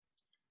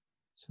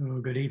So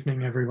good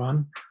evening,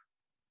 everyone.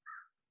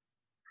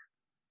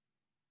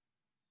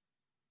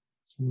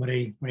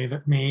 Somebody wave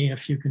at me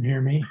if you can hear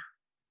me.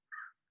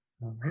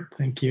 All right,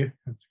 thank you.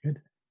 That's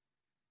good.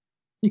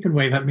 You can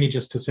wave at me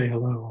just to say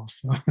hello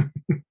also.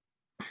 I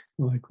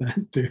like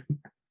that too.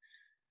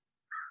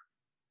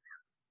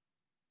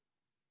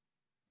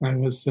 I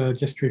was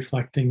just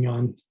reflecting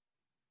on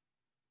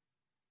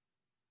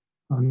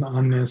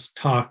this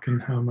talk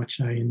and how much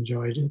I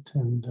enjoyed it,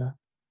 and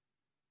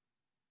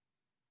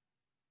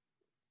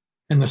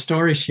the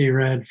story she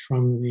read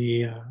from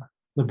the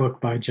book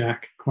by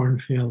Jack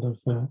Kornfield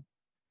of the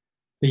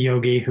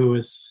yogi who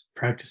was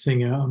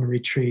practicing on a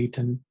retreat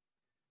and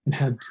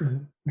had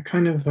a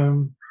kind of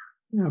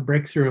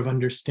breakthrough of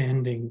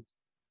understanding.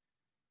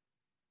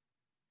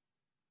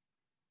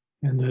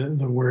 And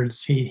the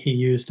words he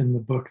used in the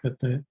book,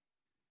 that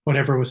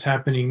whatever was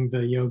happening,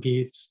 the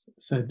yogi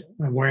said,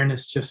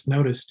 awareness just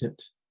noticed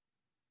it.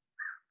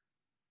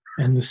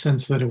 And the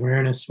sense that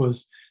awareness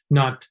was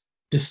not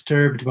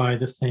disturbed by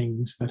the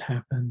things that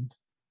happened.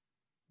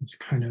 This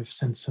kind of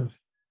sense of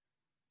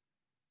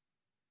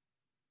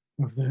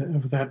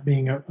that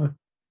being a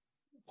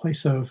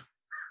place of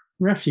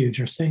refuge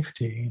or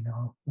safety,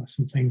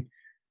 something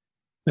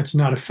that's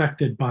not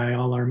affected by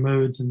all our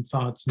moods and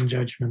thoughts and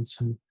judgments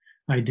and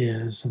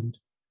ideas and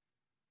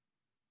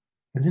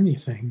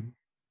anything.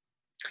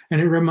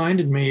 And it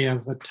reminded me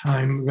of a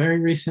time very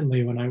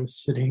recently when I was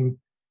sitting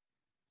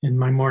in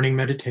my morning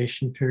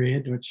meditation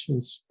period, which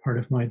is part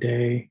of my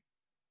day.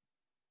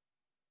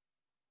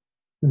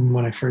 And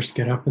when I first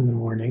get up in the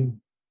morning,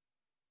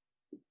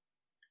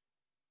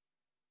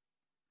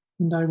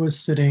 and I was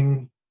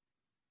sitting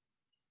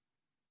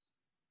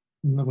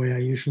in the way I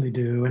usually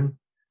do, and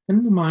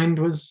the mind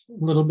was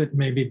a little bit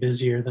maybe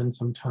busier than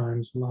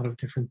sometimes, a lot of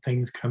different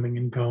things coming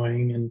and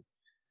going, and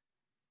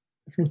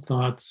different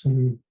thoughts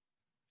and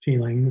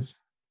feelings.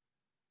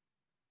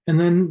 And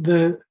then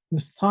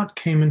this thought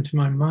came into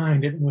my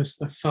mind. It was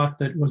the thought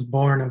that was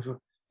born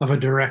of a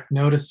direct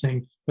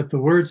noticing, but the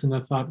words in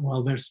the thought,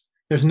 well, there's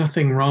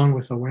nothing wrong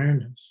with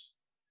awareness.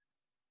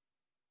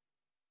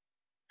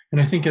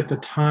 And I think at the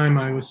time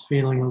I was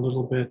feeling a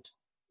little bit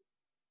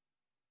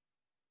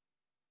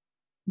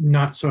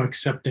not so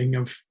accepting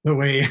of the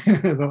way,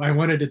 though I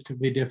wanted it to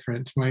be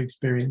different, my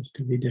experience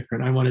to be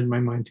different. I wanted my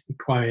mind to be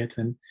quiet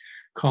and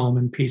calm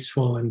and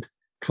peaceful and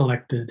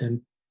collected,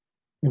 and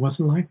it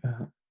wasn't like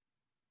that.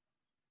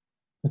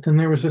 But then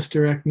there was this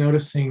direct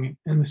noticing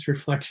and this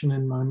reflection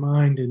in my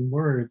mind in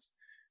words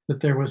that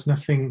there was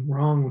nothing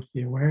wrong with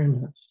the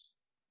awareness.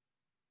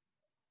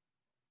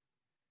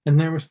 And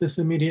there was this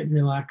immediate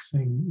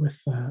relaxing with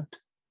that.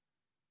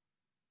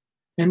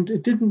 And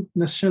it didn't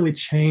necessarily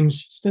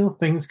change, still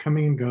things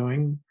coming and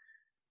going.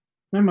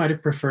 I might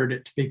have preferred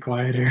it to be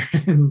quieter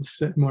and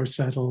more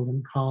settled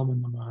and calm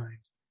in the mind.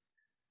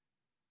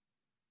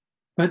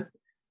 But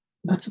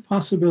that's a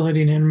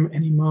possibility in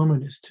any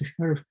moment, is to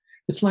sort of,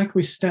 it's like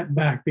we step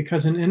back,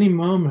 because in any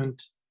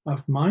moment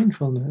of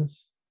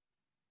mindfulness,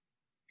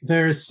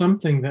 there is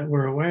something that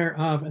we're aware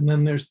of, and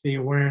then there's the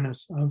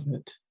awareness of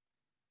it.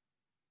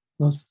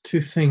 Those two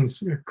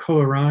things are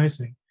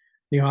co-arising,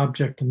 the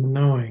object and the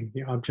knowing,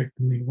 the object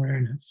and the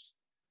awareness.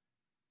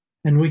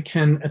 And we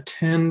can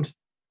attend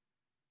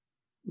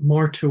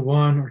more to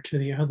one or to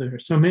the other.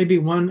 So maybe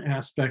one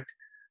aspect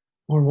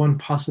or one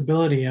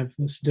possibility of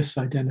this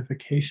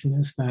disidentification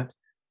is that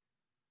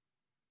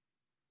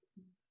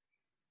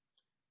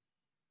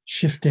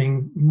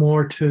shifting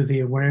more to the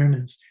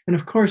awareness. And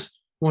of course,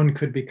 one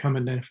could become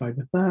identified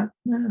with that.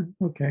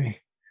 Okay.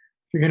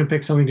 If you're going to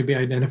pick something to be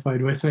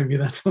identified with, maybe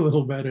that's a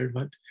little better,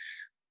 but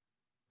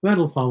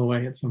that'll fall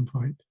away at some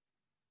point.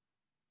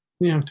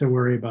 You don't have to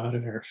worry about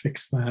it or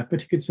fix that.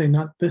 But you could say,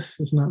 not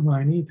this is not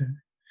mine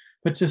either.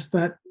 But just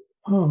that,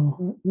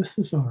 oh, this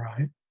is all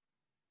right.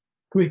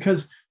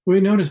 Because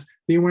we notice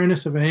the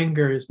awareness of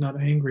anger is not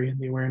angry, and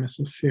the awareness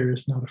of fear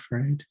is not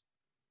afraid.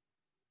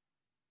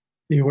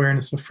 The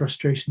awareness of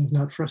frustration is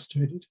not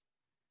frustrated.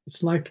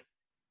 It's like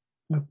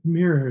a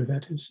mirror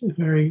that is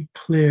very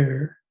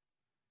clear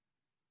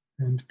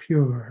and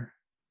pure.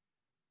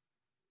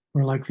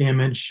 Or like the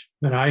image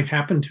that I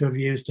happen to have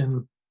used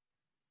in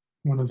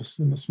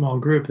in a small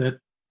group that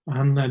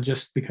Anna,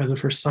 just because of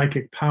her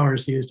psychic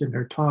powers, used in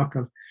her talk,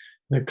 of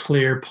the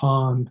clear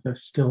pond, the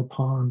still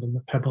pond, and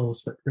the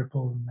pebbles that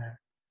ripple in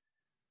there.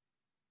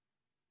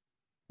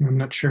 I'm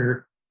not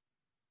sure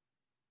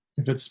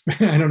if it's,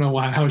 I don't know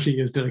how she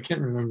used it, I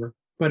can't remember,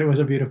 but it was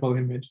a beautiful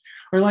image.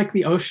 Or like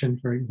the ocean,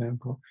 for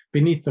example.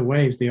 Beneath the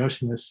waves, the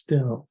ocean is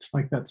still. It's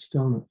like that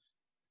stillness.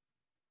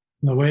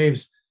 And the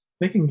waves,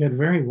 they can get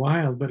very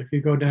wild, but if you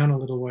go down a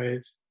little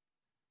ways,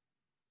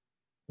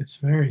 it's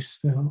very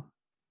still.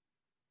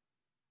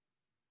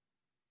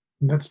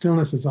 And that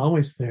stillness is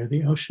always there.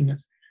 The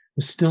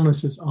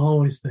stillness is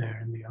always there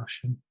in the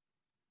ocean,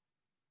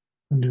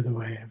 under the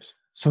waves.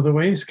 So the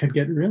waves could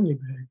get really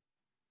big.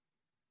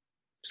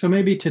 So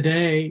maybe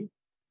today,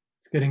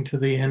 it's getting to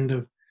the end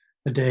of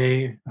the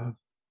day of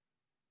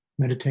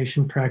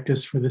meditation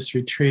practice for this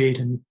retreat,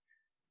 and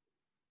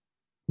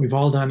we've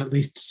all done at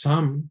least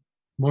some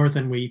more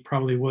than we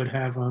probably would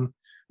have on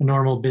a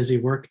normal busy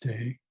work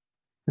day.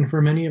 And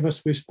for many of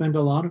us, we spend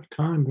a lot of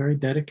time very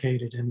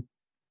dedicated in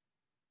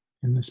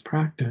this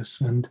practice.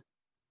 And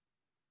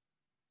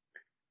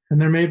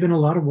there may have been a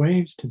lot of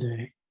waves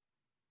today.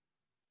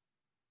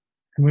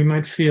 And we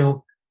might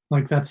feel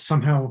like that's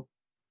somehow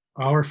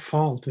our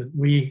fault, that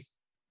we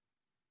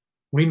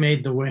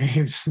made the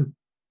waves.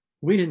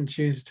 We didn't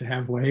choose to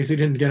have waves. We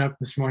didn't get up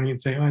this morning and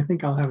say, oh, I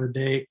think I'll have a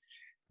day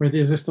where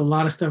there's just a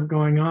lot of stuff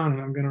going on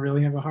and I'm going to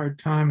really have a hard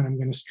time and I'm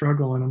going to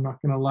struggle and I'm not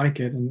going to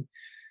like it. And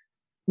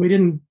we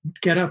didn't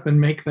get up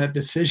and make that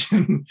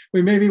decision.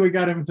 Maybe we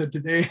got up and said,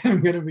 today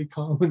I'm going to be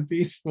calm and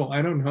peaceful.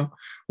 I don't know,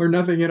 or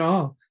nothing at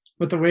all.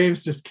 But the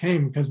waves just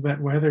came because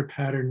that weather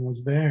pattern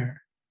was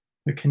there.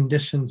 The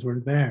conditions were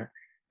there.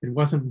 It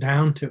wasn't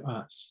down to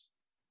us.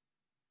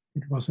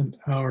 It wasn't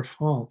our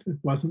fault. It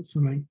wasn't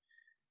something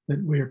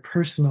that we are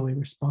personally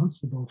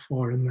responsible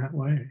for in that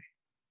way.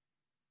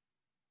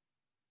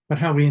 But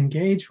how we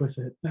engage with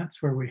it,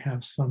 that's where we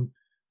have some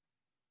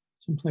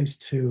place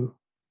to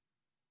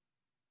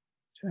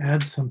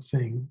add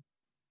something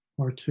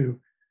or to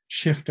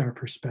shift our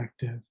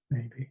perspective,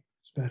 maybe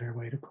it's a better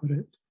way to put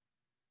it.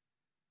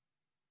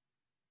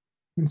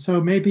 And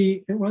so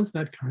maybe it was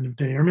that kind of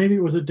day, or maybe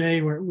it was a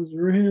day where it was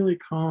really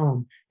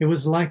calm. It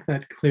was like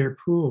that clear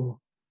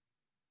pool,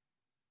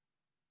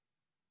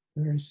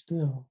 very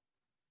still.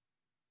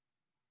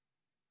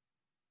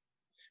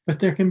 But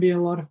there can be a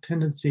lot of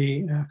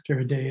tendency after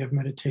a day of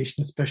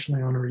meditation,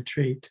 especially on a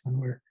retreat, when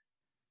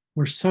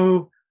we're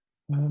so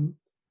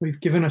we've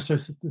given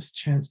ourselves this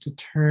chance to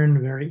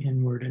turn very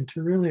inward and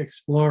to really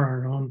explore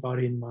our own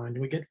body and mind.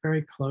 We get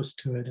very close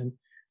to it, and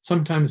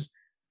sometimes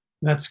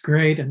that's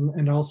great,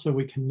 and also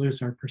we can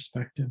lose our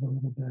perspective a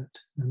little bit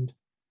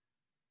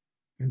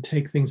and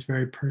take things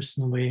very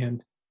personally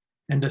and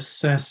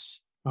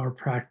assess our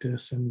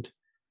practice and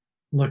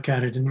look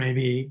at it and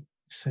maybe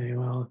say,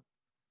 well,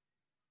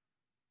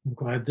 I'm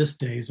glad this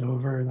day's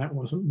over. That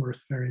wasn't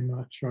worth very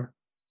much. Or,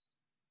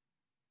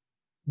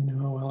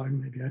 well,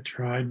 maybe I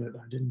tried, but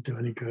I didn't do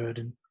any good.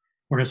 And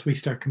whereas we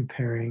start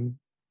comparing,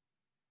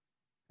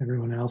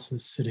 everyone else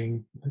is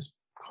sitting in this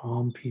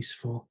calm,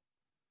 peaceful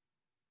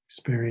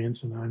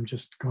experience, and I'm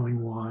just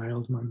going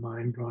wild, my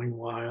mind going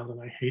wild,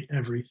 and I hate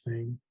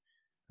everything.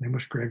 And I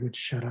wish Greg would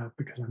shut up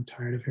because I'm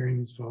tired of hearing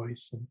his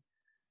voice and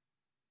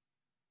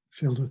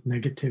filled with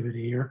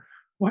negativity or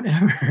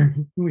whatever.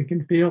 We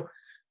can feel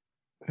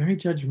very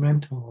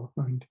judgmental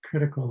and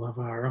critical of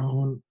our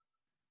own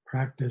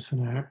practice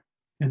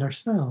and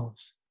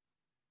ourselves.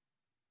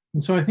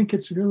 And so I think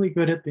it's really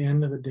good at the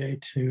end of the day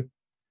to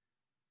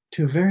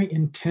very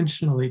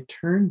intentionally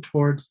turn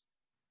towards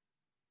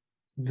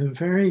the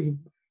very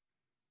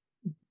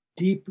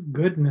deep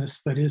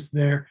goodness that is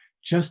there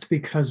just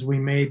because we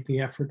made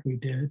the effort we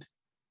did.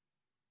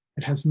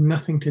 It has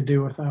nothing to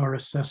do with our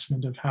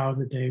assessment of how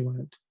the day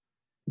went.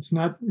 It's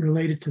not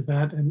related to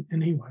that in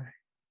any way.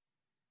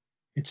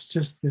 It's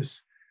just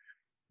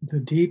the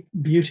deep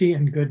beauty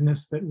and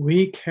goodness that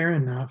we care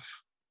enough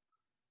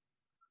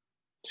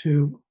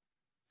to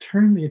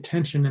turn the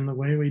attention in the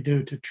way we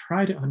do to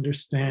try to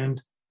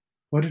understand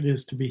what it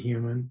is to be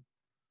human,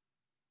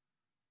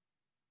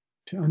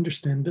 to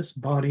understand this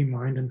body,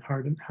 mind, and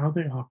heart and how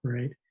they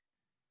operate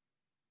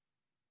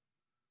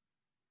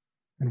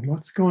and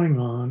what's going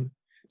on,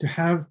 to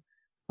have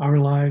our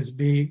lives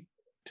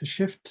to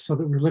shift so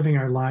that we're living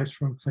our lives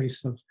from a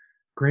place of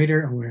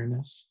greater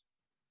awareness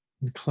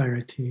and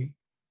clarity.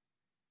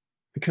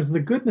 Because the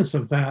goodness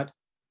of that,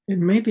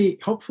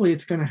 hopefully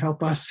it's going to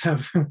help us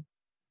have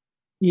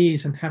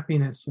ease and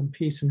happiness and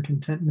peace and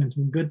contentment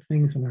and good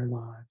things in our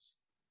lives.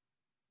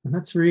 And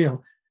that's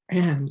real.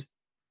 And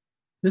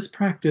this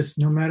practice,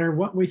 no matter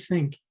what we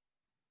think,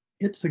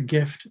 it's a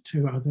gift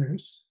to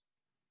others.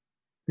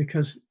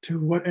 Because to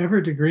whatever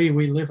degree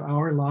we live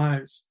our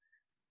lives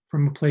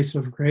from a place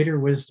of greater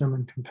wisdom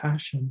and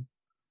compassion,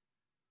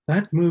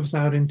 that moves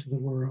out into the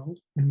world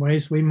in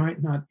ways we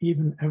might not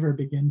even ever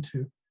begin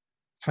to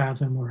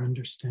fathom or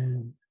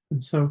understand.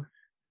 And so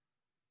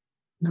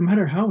no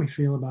matter how we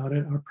feel about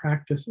it, our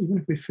practice, even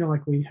if we feel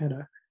like we had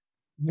a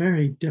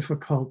very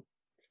difficult,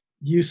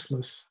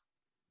 useless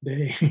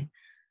day,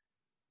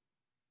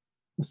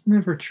 that's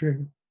never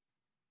true.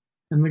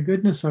 And the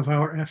goodness of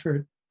our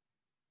effort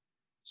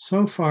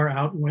so far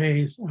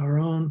outweighs our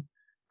own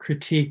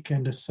critique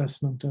and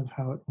assessment of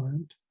how it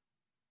went.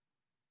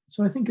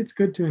 So I think it's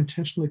good to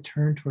intentionally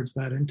turn towards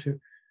that and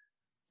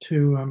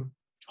to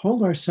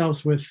hold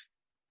ourselves with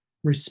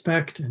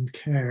respect and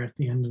care at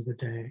the end of the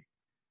day,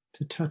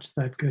 to touch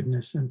that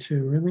goodness and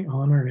to really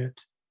honor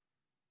it.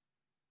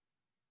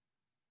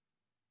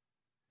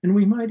 And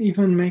we might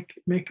even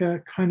make a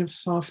kind of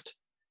soft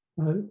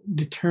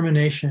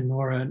determination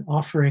or an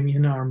offering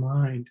in our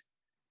mind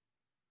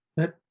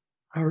that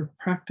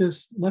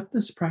let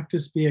this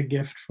practice be a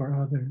gift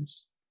for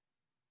others,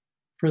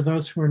 for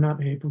those who are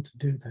not able to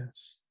do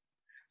this.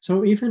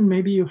 So even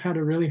maybe you had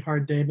a really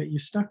hard day, but you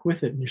stuck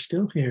with it and you're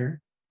still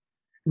here.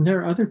 And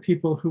there are other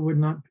people who would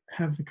not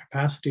have the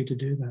capacity to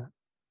do that,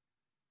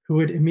 who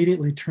would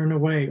immediately turn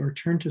away or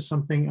turn to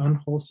something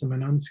unwholesome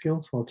and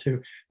unskillful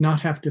to not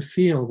have to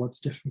feel what's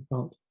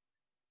difficult.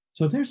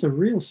 So there's a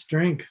real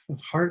strength of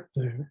heart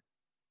there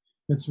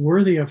that's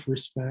worthy of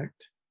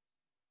respect,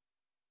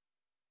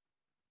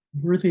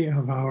 worthy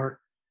of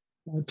our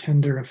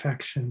tender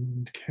affection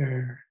and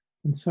care.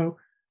 And so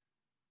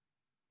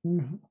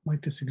I'd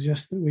like to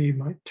suggest that we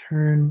might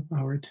turn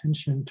our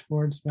attention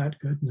towards that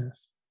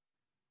goodness.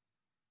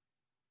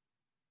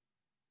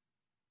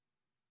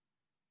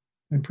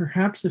 And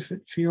perhaps if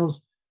it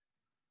feels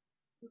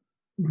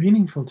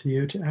meaningful to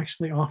you to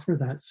actually offer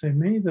that, say,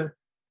 may the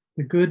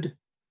good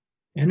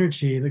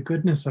energy, the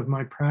goodness of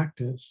my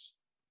practice,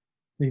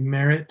 the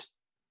merit,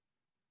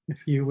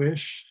 if you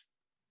wish,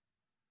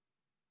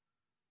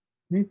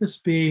 may this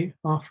be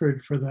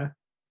offered for the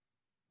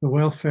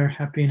welfare,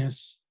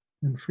 happiness,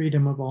 and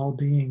freedom of all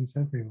beings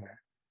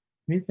everywhere.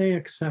 May they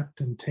accept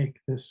and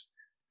take this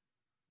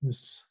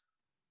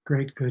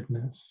great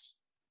goodness.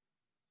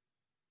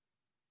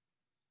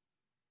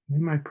 May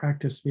my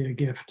practice be a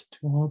gift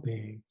to all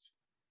beings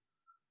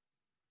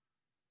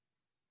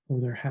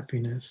for their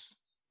happiness.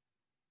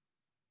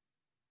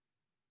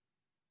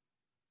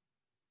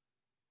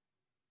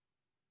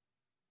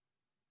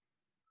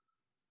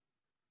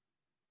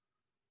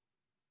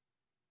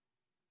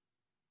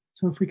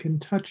 So if we can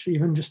touch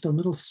even just a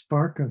little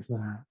spark of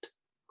that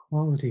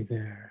quality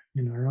there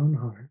in our own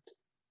heart,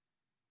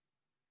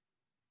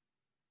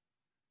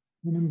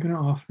 then I'm going to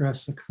offer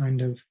us a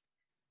kind of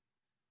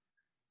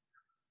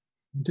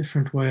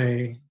different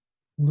way,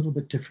 a little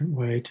bit different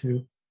way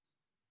to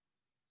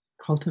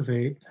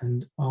cultivate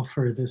and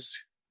offer this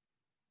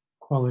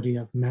quality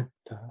of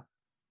metta,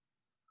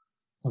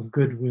 of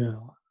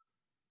goodwill.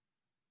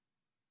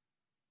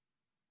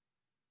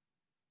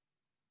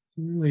 It's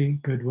a really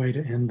good way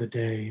to end the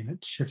day, and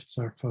it shifts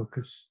our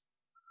focus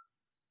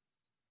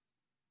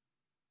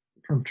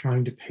from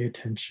trying to pay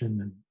attention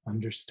and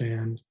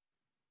understand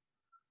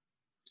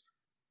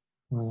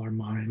while our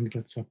mind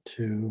gets up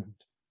to,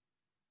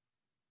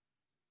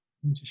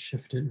 and just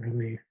shift it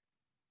really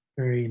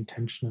very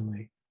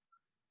intentionally.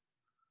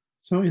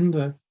 So in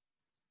the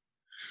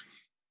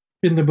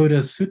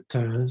Buddha's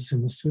suttas,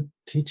 in the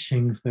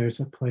teachings, there's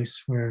a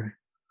place where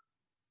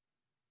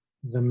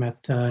the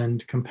metta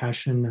and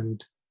compassion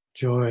and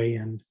joy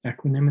and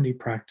equanimity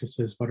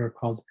practices, what are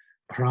called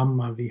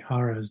Brahma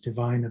Viharas,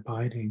 divine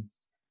abidings.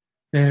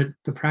 The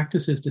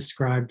practice is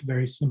described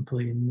very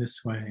simply in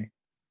this way.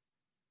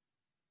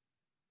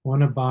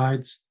 One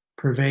abides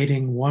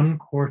pervading one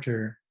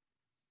quarter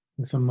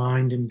with a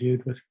mind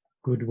imbued with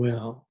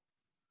goodwill,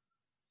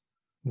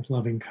 with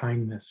loving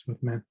kindness,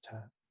 with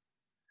metta.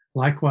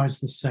 Likewise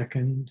the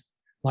second,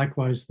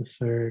 likewise the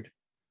third,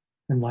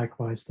 and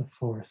likewise the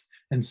fourth.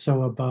 And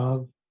so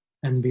above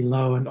and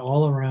below and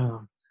all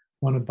around,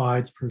 one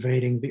abides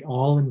pervading the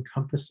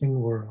all-encompassing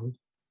world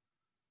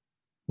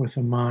with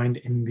a mind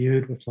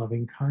imbued with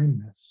loving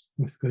kindness,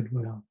 with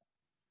goodwill,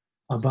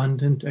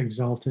 abundant,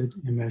 exalted,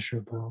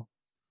 immeasurable,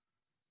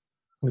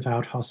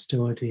 without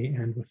hostility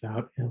and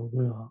without ill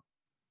will.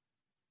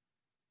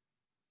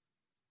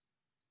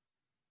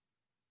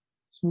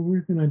 So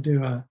we're going to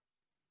do a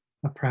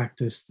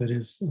practice that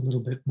is a little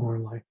bit more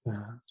like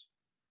that.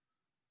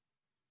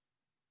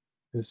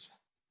 This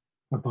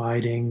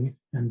abiding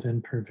and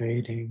then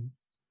pervading.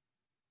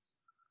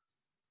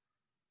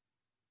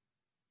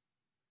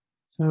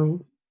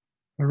 So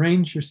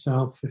arrange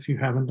yourself, if you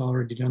haven't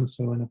already done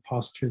so, in a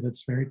posture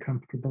that's very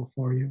comfortable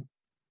for you.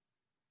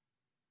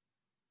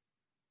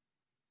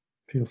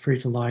 Feel free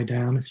to lie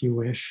down if you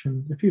wish,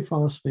 and if you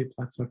fall asleep,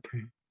 that's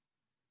okay.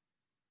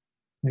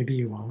 Maybe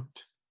you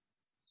won't.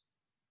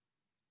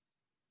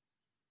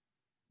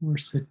 Or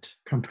sit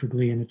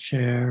comfortably in a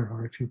chair,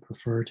 or if you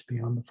prefer to be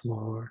on the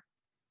floor.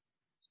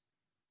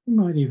 You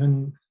might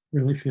even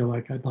really feel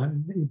like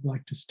you'd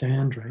like to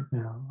stand right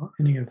now.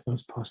 Any of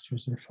those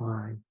postures are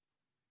fine.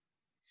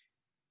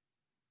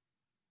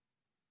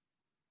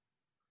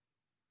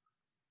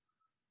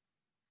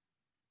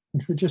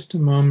 And for just a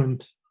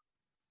moment,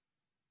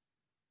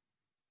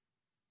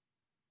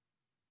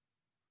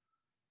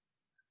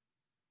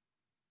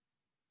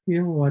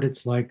 feel what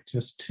it's like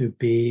just to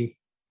be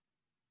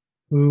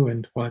who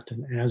and what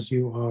and as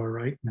you are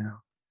right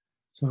now.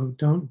 So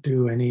don't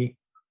do anything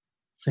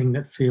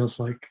that feels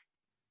like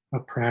a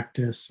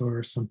practice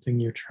or something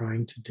you're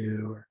trying to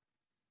do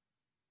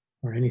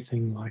or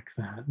anything like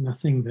that.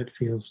 Nothing that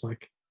feels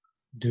like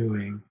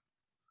doing.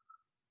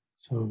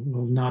 So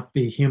will not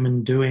be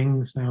human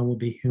doings, now will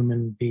be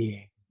human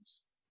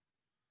beings.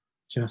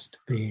 Just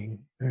being,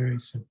 very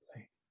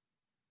simply.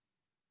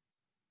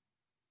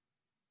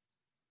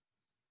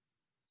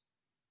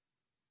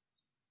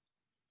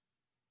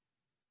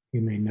 You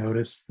may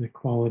notice the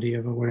quality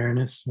of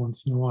awareness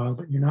once in a while,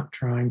 but you're not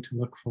trying to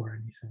look for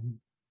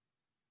anything.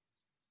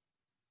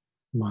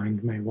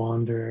 Mind may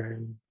wander,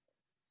 and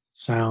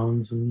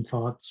sounds and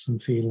thoughts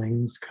and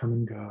feelings come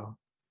and go.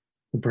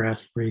 The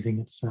breath breathing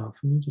itself,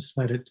 and you just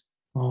let it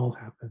all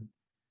happen.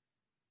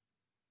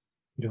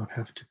 You don't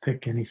have to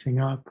pick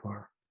anything up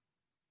or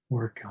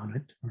work on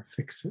it or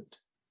fix it.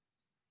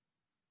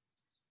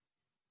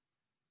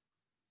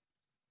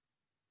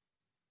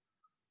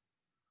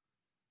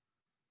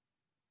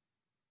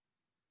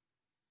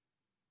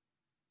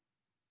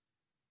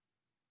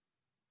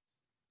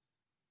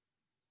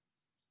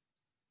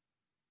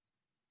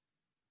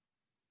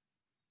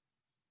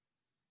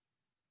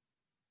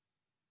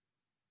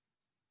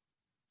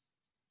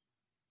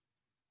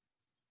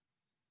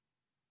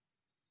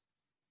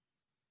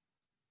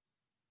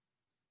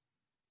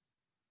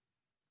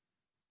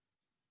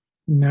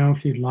 Now,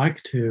 if you'd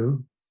like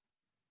to,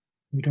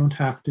 you don't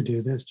have to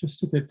do this,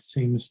 just if it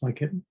seems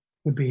like it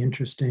would be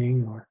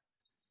interesting, or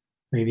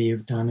maybe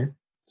you've done it,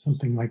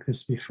 something like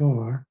this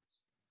before,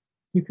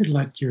 you could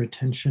let your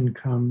attention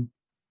come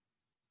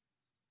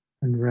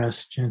and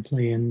rest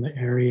gently in the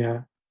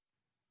area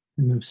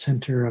in the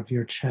center of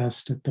your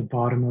chest at the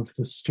bottom of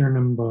the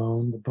sternum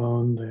bone, the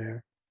bone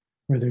there,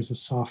 where there's a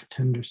soft,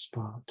 tender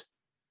spot.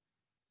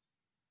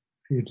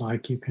 If you'd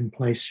like, you can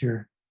place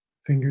your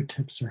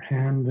fingertips or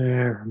hand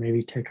there, or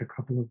maybe take a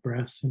couple of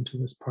breaths into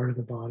this part of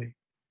the body.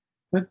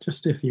 But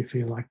just if you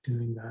feel like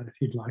doing that, if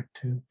you'd like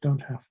to,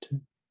 don't have to.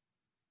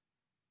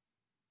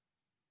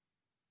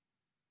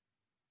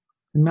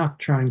 And not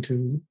trying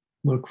to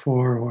look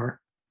for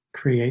or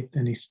create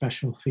any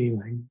special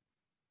feeling.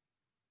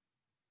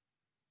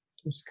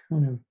 Just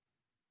kind of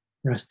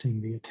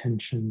resting the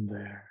attention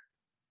there.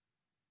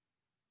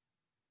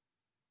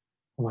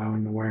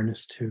 Allowing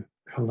awareness to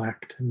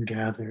collect and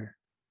gather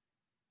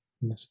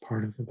in this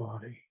part of the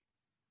body.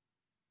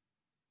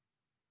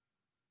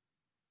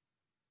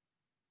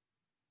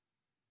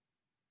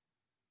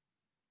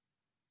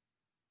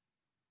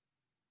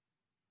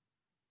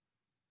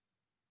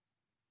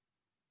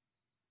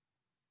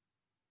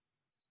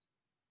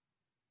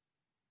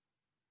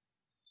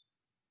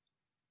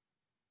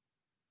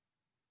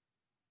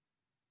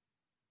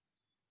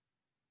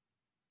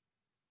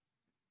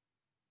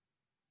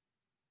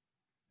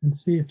 And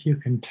see if you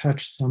can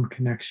touch some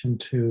connection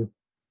to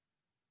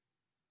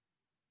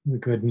the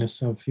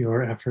goodness of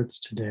your efforts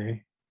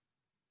today,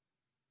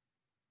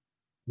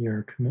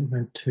 your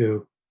commitment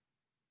to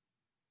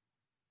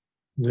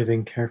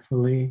living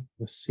carefully,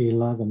 the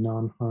sila, the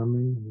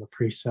non-harming, and the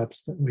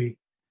precepts that we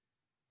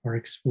are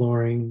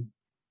exploring.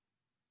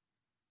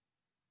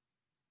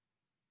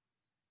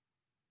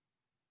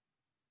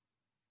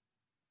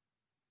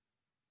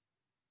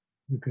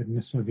 The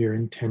goodness of your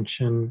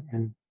intention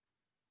and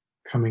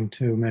coming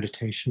to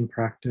meditation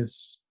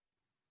practice,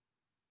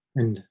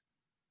 and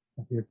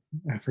of your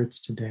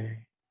efforts today.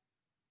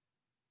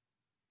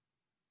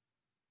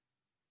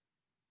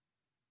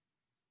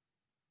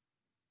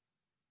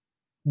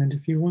 And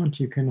if you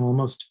want, you can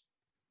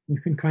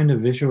kind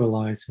of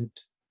visualize it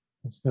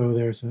as though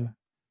there's a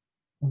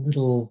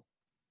little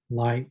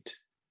light,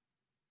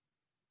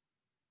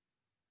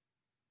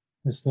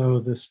 as though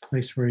this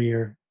place where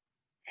your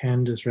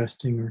hand is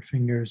resting, or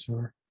fingers,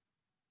 or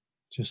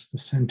just the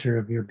center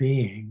of your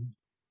being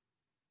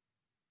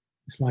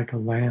is like a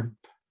lamp.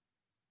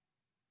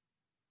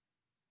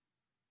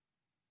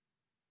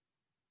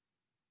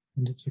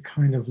 And it's a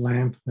kind of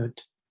lamp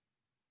that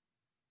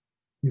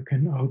you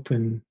can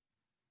open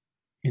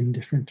in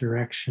different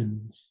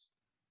directions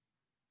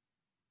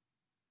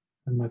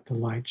and let the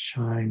light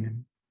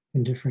shine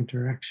in different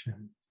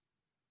directions.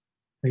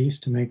 They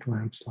used to make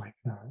lamps like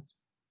that.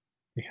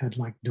 They had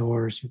like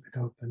doors you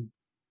could open.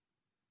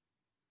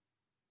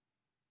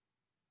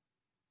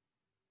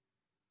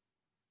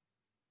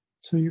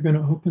 So you're going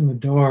to open the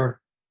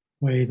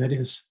doorway that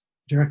is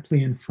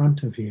directly in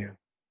front of you.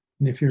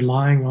 And if you're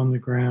lying on the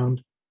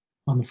ground,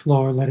 on the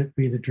floor, let it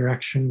be the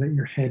direction that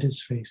your head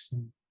is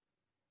facing.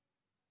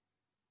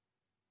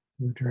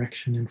 The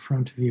direction in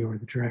front of you, or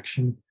the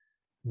direction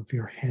of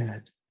your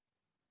head.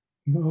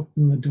 You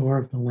open the door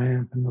of the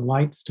lamp and the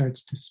light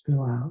starts to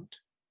spill out.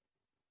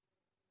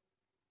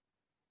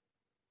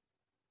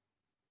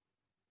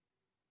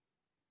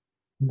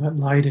 And that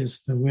light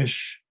is the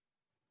wish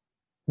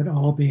that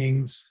all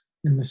beings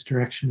in this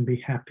direction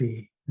be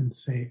happy and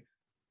safe.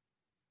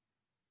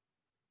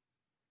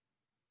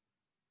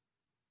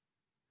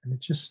 And it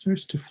just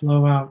starts to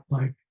flow out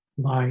like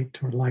light,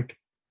 or like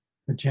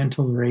a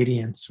gentle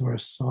radiance or a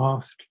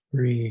soft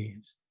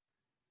breeze.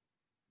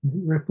 And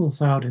it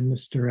ripples out in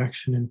this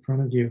direction in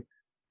front of you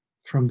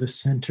from the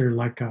center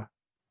like a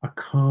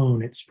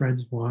cone. It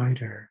spreads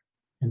wider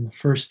in the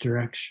first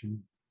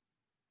direction.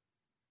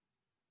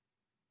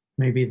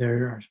 Maybe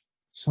there are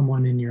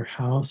someone in your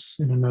house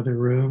in another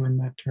room in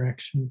that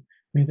direction.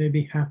 May they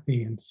be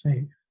happy and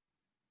safe,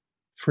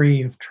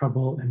 free of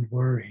trouble and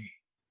worry.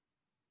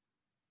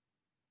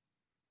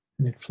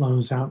 And it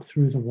flows out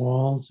through the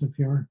walls of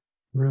your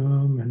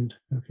room and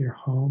of your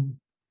home,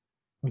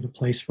 or the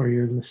place where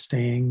you're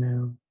staying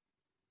now,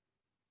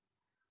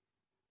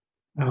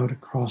 out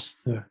across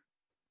the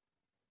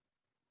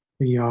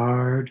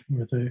yard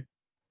or the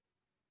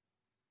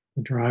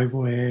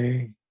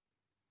driveway,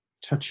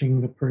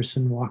 touching the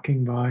person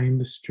walking by in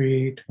the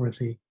street, or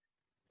the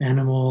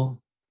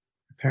animal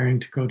preparing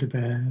to go to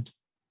bed,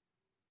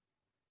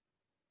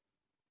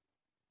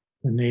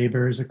 the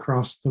neighbors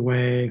across the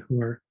way who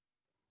are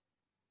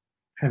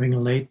having a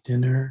late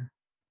dinner,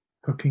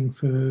 cooking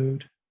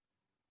food.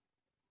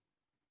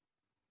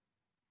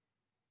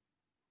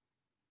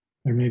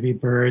 There may be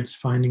birds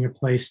finding a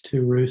place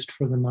to roost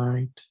for the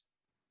night.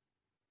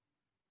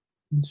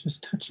 And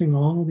just touching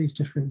all these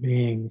different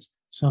beings,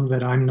 some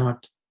that I'm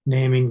not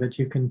naming that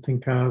you can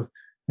think of,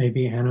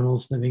 maybe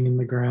animals living in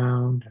the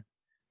ground,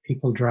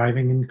 people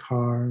driving in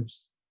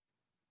cars.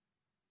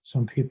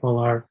 Some people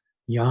are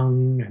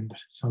young and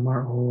some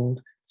are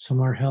old. Some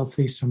are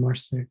healthy, some are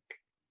sick,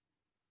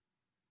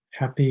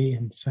 happy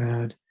and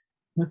sad.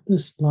 Let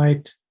this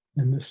light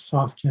and this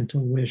soft,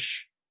 gentle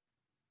wish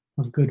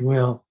of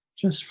goodwill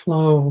just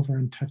flow over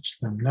and touch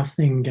them.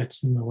 Nothing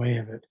gets in the way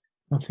of it.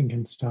 Nothing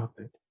can stop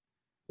it.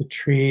 The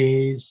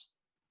trees,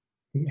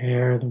 the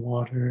air, the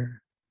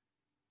water,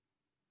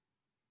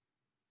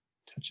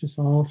 touches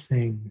all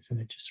things, and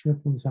it just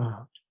ripples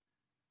out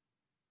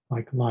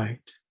like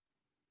light,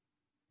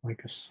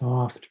 like a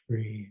soft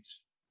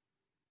breeze.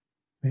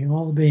 May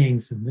all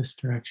beings in this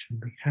direction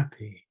be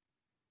happy.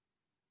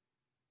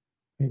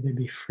 May they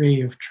be free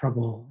of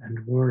trouble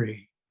and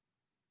worry.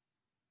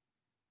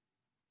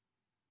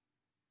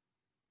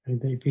 May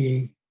they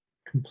be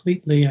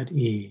completely at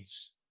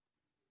ease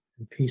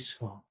and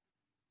peaceful.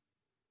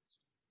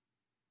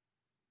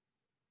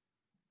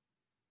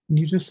 And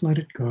you just let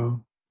it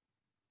go,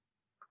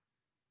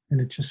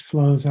 and it just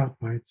flows out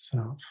by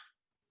itself,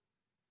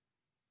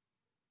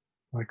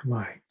 like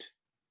light,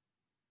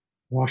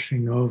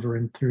 washing over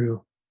and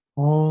through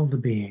all the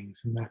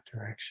beings in that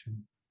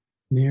direction,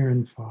 near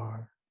and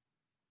far.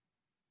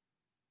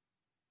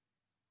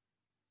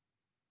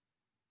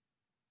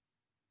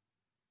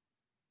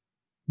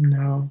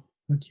 Now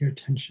let your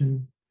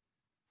attention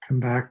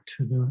come back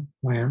to the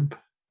lamp,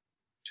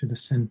 to the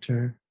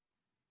center.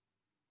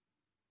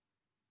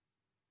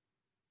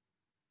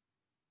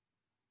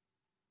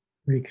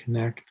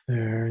 Reconnect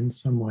there in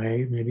some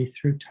way, maybe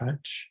through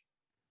touch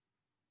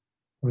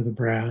or the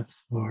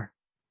breath or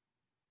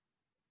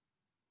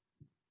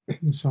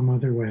in some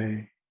other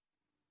way.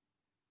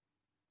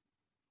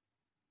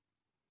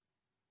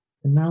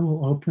 And now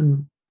we'll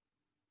open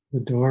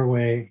the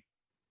doorway,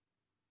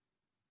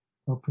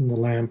 open the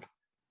lamp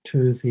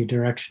to the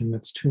direction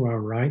that's to our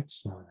right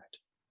side.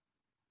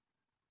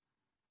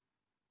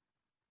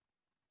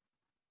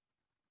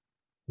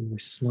 And we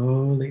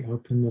slowly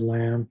open the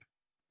lamp,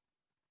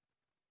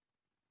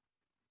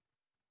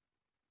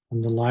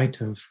 and the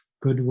light of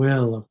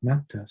goodwill, of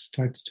metta,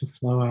 starts to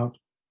flow out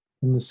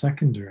in the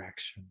second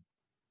direction.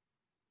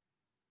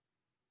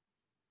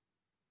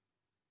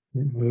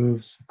 It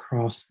moves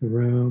across the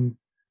room.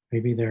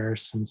 Maybe there are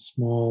some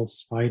small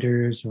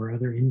spiders or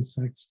other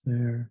insects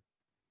there.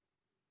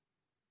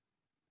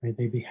 May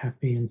they be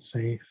happy and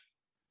safe.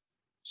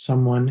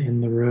 Someone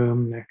in the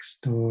room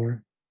next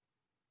door.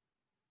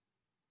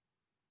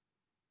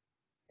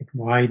 It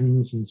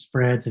widens and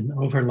spreads and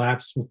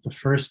overlaps with the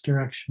first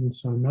direction,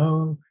 so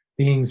no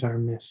beings are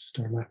missed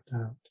or left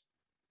out.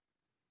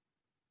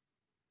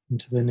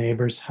 Into the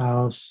neighbor's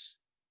house,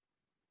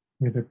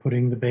 where they're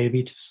putting the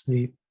baby to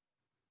sleep,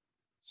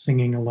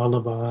 singing a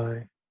lullaby.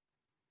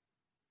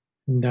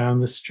 And down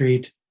the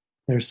street,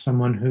 there's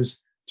someone who's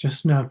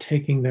just now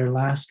taking their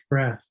last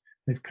breath.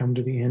 They've come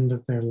to the end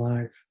of their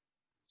life.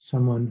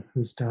 Someone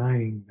who's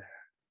dying there.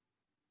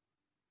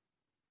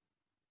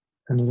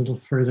 And a little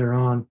further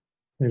on,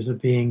 there's a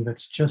being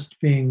that's just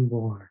being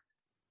born,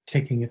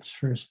 taking its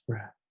first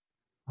breath.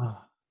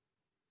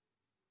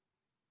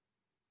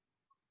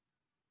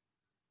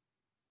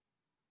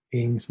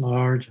 Beings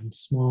large and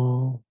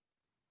small,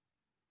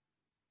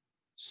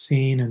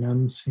 seen and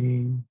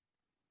unseen,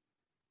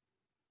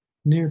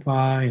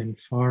 nearby and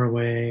far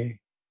away,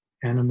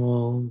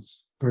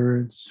 animals,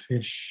 birds,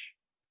 fish,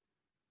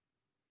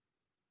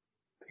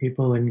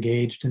 people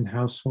engaged in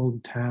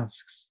household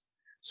tasks,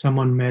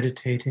 someone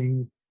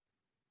meditating.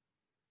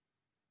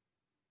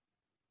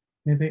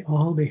 May they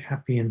all be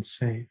happy and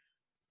safe,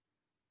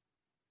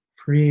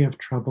 free of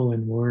trouble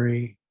and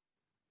worry.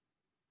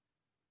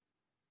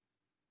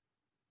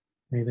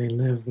 May they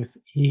live with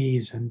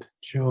ease and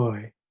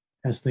joy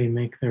as they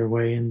make their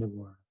way in the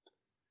world.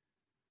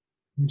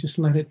 And just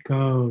let it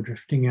go,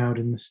 drifting out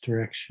in this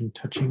direction,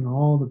 touching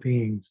all the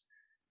beings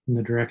in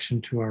the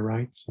direction to our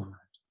right side.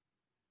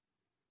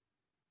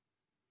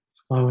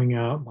 Flowing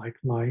out like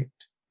light,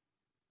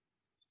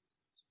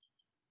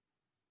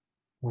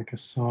 like a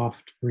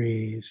soft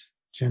breeze,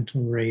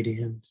 gentle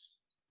radiance.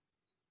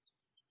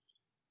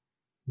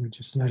 And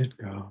just let it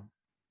go.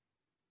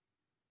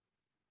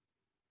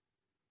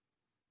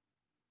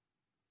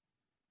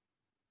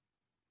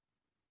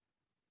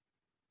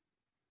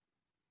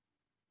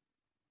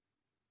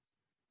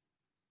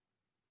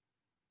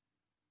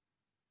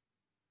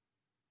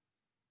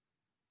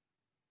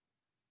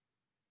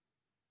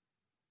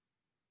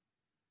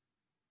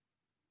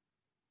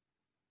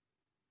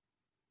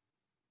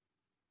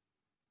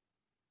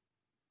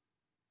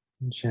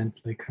 And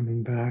gently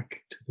coming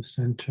back to the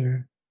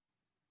center,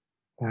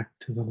 back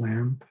to the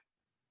lamp,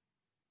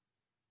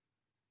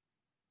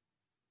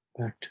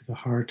 back to the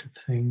heart of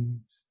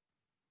things.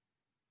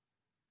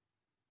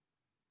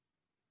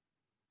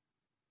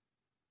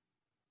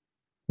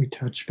 We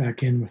touch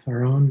back in with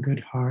our own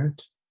good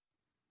heart.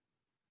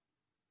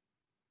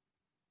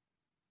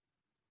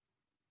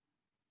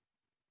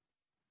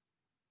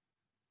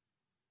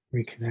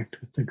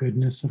 Reconnect with the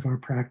goodness of our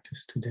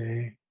practice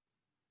today.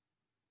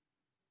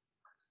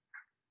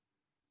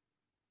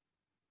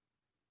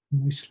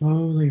 And we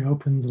slowly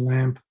open the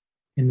lamp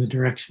in the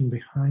direction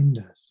behind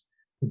us,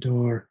 the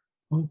door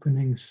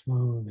opening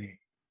slowly,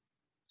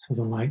 So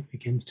the light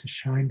begins to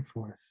shine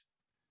forth.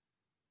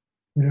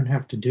 We don't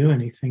have to do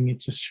anything,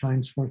 it just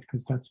shines forth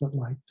because that's what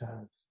light does.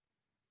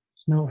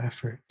 There's no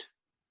effort.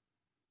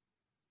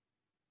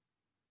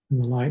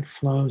 And the light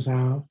flows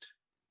out,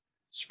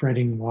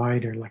 spreading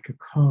wider like a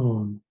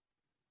cone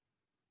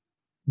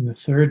in the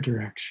third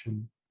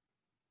direction.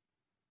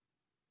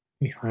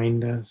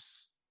 Behind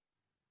us,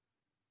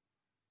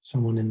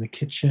 someone in the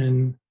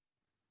kitchen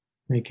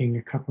making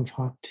a cup of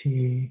hot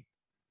tea.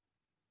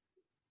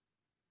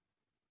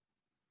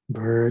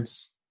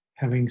 Birds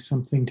having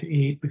something to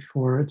eat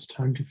before it's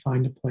time to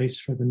find a place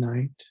for the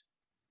night.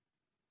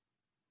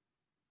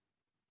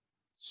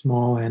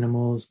 Small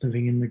animals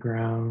living in the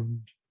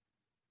ground.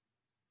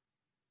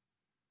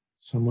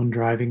 Someone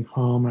driving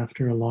home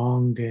after a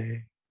long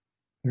day,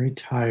 very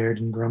tired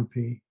and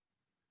grumpy.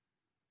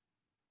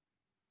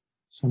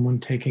 Someone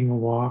taking a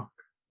walk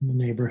in the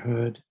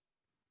neighborhood.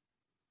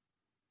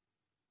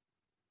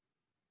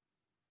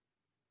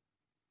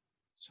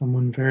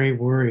 Someone very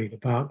worried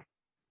about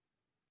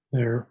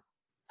their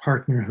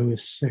partner who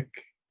is sick.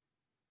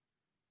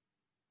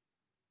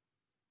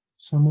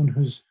 Someone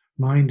whose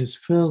mind is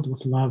filled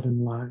with love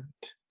and light.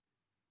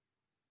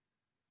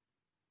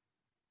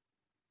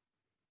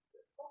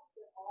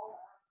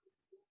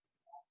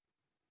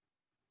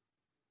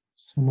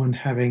 Someone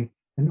having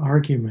an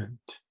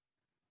argument.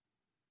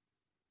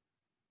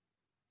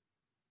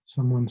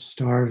 Someone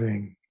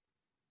starving.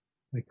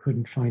 They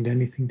couldn't find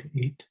anything to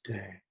eat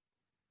today.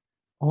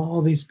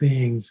 All these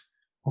beings,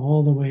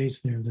 all the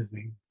ways they're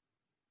living.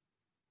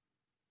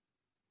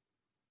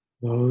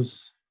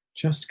 Those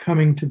just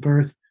coming to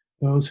birth,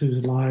 those whose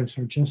lives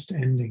are just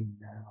ending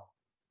now.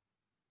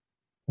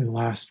 Their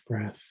last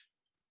breath,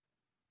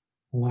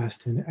 the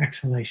last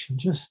exhalation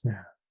just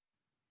now.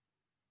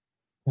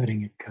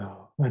 Letting it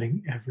go,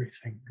 letting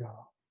everything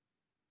go.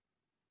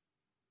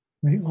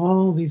 May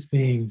all these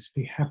beings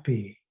be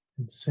happy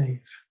and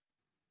safe.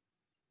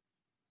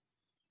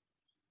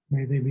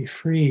 May they be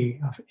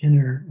free of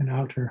inner and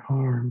outer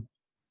harm,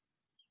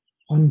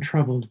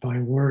 untroubled by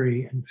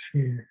worry and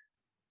fear.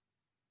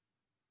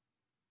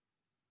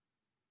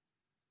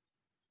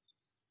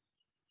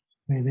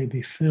 May they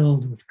be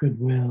filled with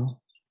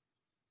goodwill,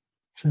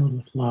 filled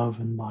with love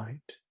and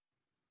light.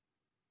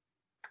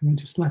 Can we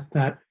just let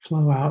that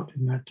flow out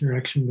in that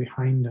direction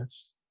behind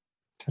us,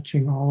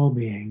 touching all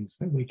beings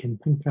that we can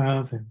think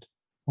of and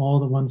all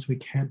the ones we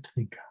can't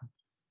think of.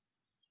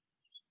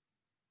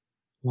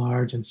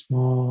 Large and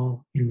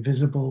small,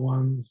 invisible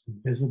ones,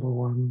 visible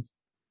ones,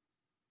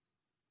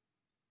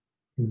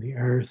 in the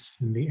earth,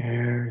 in the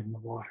air, in the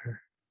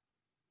water.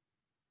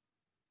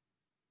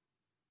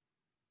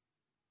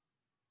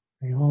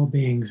 May all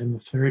beings in the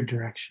third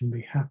direction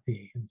be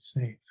happy and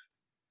safe.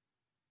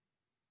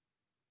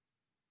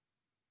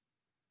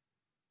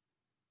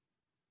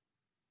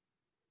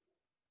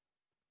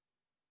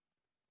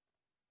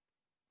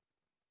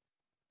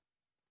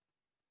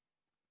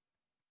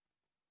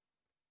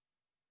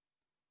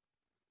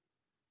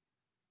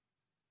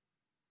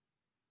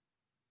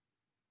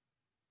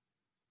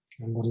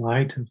 And the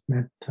light of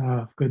metta,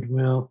 of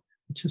goodwill,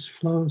 it just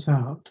flows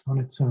out on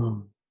its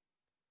own.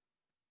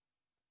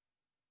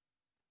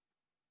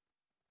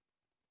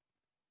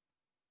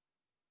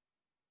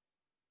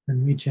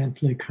 And we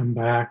gently come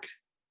back,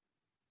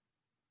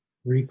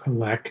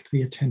 recollect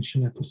the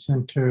attention at the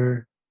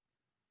center,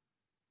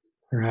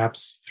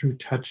 perhaps through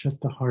touch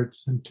at the heart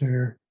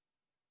center,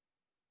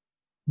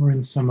 or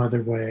in some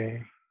other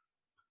way.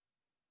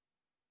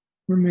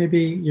 Or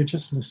maybe you're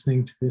just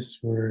listening to these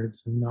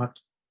words and not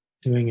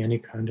doing any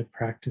kind of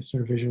practice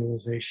or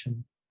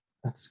visualization.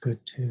 That's good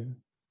too.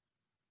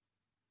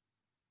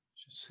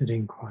 Just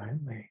sitting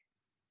quietly.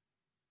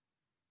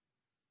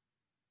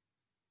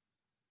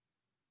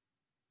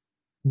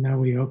 Now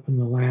we open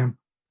the lamp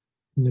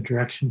in the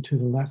direction to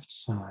the left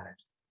side.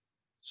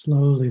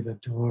 Slowly the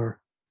door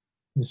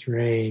is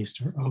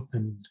raised or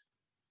opened,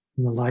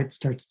 and the light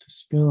starts to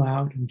spill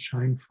out and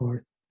shine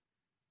forth.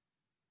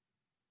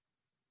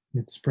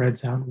 It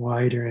spreads out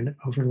wider and it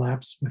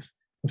overlaps with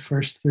the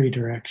first three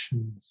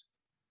directions,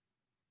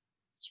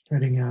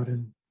 spreading out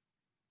in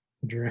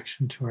the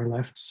direction to our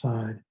left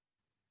side,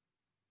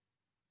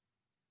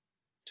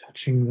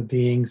 touching the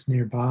beings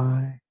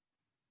nearby,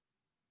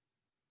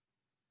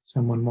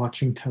 someone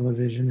watching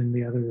television in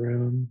the other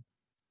room,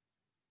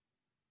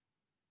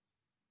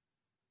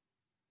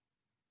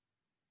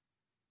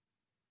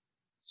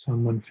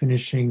 someone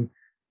finishing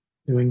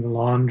doing the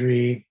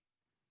laundry,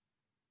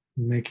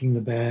 making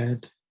the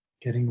bed,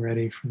 getting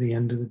ready for the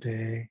end of the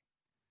day,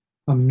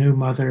 a new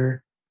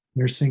mother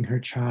nursing her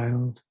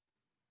child,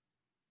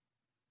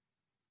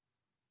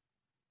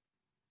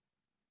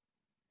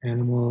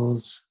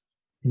 animals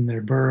in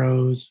their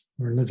burrows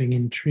or living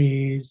in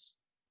trees,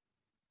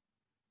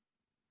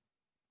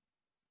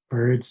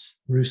 birds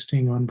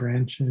roosting on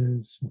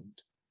branches,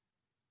 and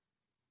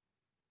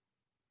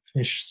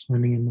fish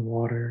swimming in the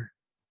water.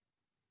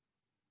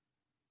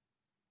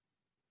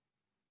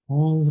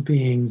 All the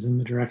beings in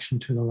the direction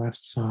to the left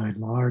side,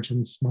 large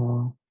and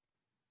small,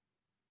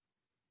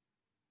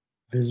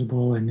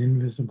 visible and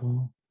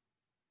invisible.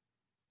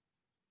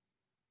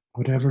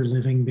 whatever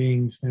living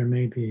beings there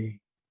may be,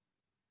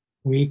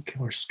 weak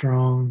or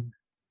strong,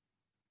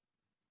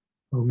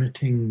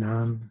 omitting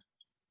none.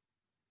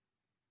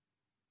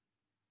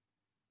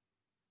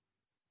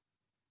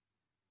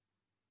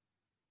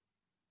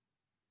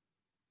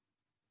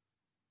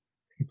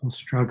 People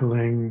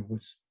struggling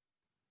with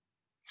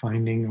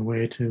finding a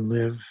way to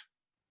live,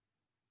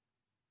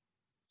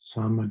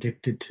 some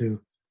addicted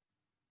to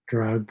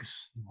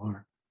drugs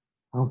or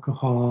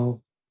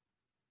alcohol,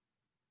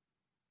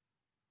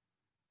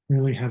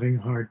 really having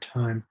a hard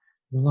time.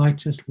 The light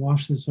just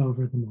washes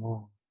over them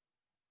all.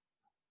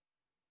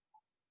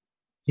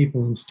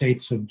 People in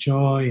states of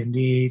joy and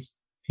ease,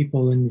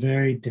 people in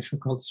very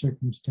difficult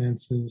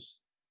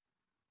circumstances,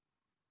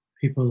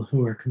 people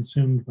who are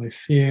consumed by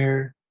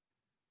fear,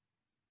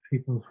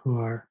 people who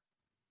are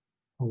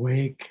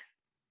awake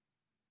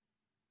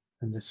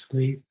and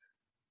asleep,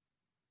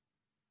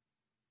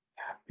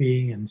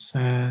 happy and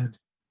sad.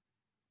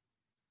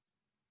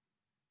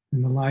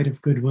 And the light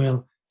of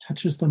goodwill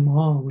touches them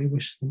all. We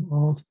wish them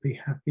all to be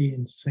happy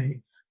and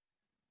safe,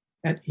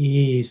 at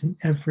ease in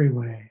every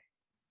way,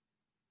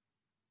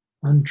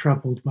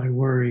 untroubled by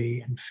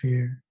worry and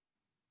fear.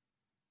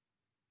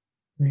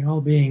 May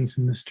all beings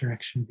in this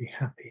direction be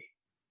happy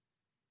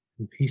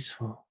and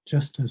peaceful,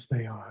 just as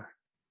they are.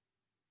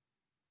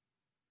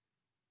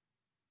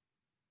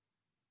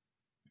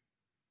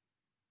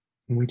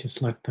 And we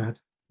just let that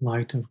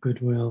light of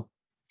goodwill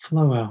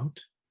flow out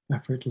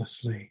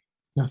effortlessly,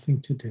 nothing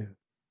to do.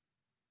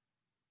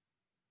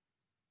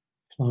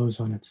 Flows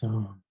on its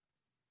own,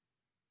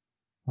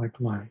 like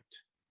light.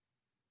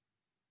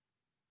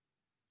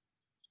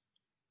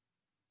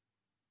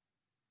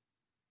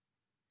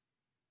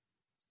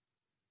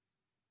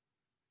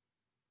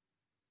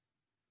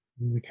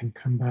 And we can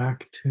come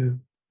back to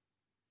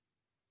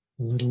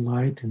the little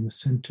light in the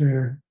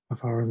center of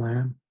our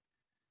lamp.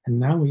 And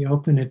now we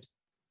open it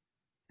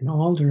in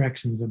all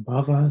directions,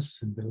 above us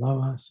and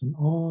below us and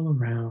all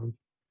around.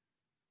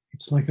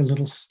 It's like a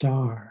little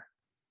star.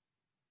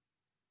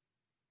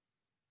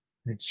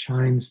 It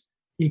shines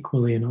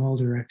equally in all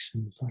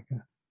directions, like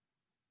a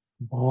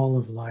ball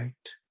of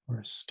light or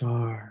a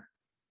star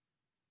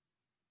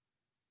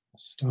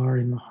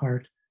in the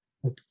heart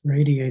that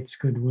radiates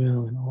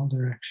goodwill in all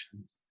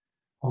directions.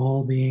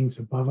 All beings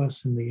above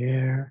us in the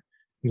air,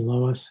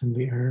 below us in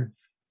the earth,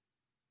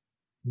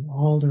 in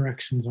all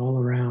directions, all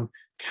around,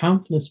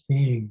 countless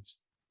beings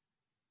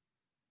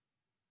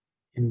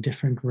in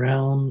different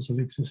realms of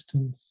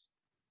existence.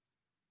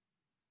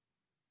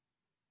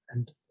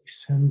 And we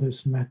send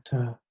this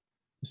metta,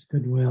 this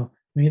goodwill.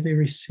 May they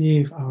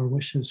receive our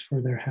wishes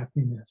for their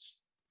happiness.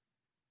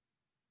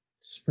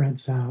 It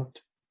spreads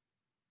out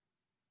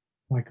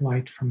like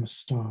light from a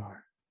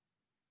star,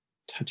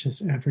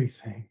 touches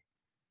everything.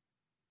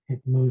 It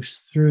moves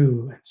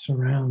through and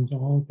surrounds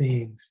all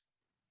beings,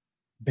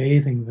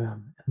 bathing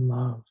them in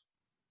love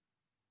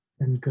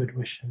and good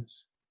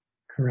wishes,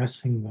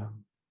 caressing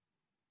them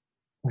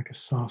like a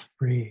soft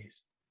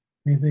breeze.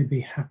 May they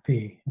be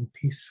happy and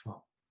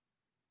peaceful,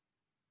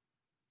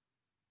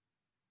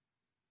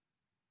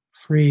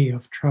 free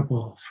of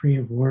trouble, free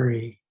of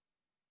worry,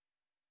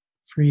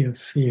 free of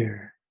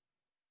fear.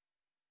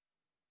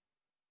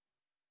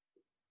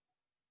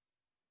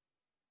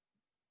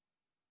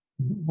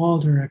 In all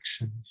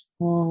directions,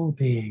 all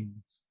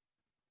beings,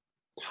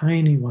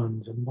 tiny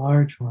ones and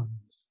large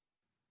ones,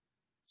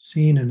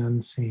 seen and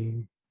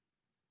unseen.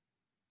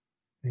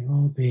 May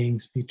all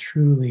beings be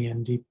truly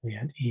and deeply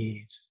at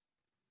ease,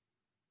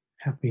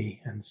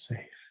 happy and safe.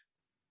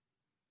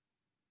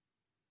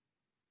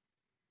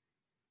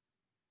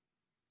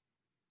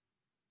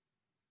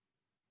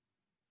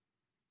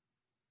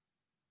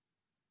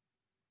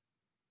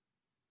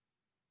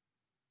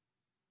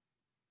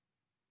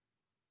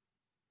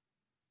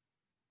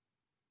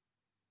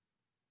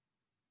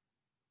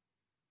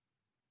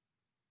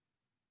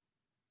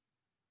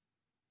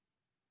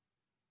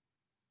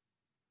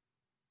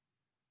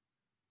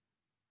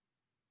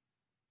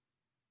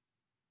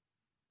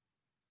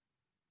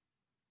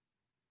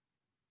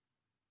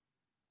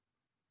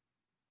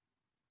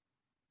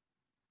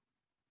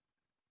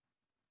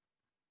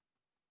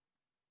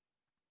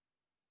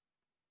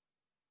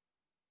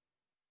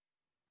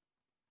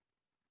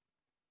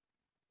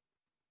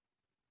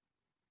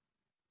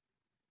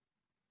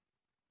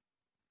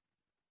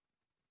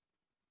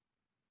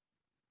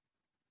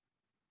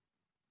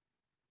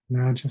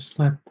 Now just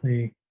let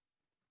the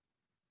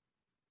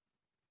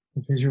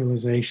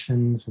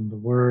visualizations and the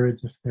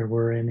words, if there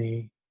were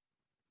any,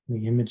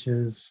 the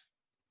images,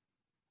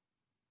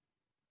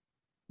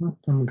 let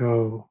them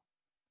go.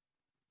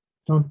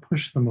 Don't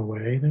push them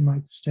away. They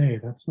might stay.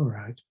 That's all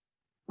right.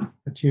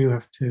 But you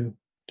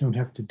don't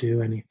have to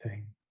do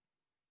anything.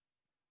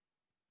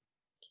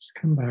 Just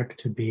come back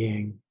to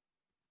being.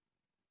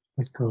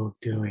 Let go of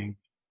doing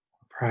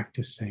or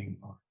practicing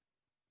or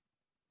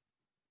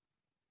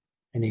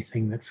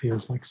anything that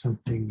feels like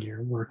something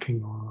you're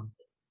working on.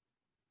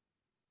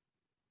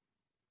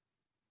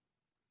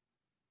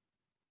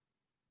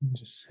 And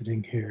just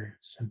sitting here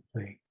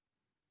simply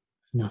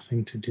with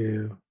nothing to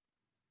do,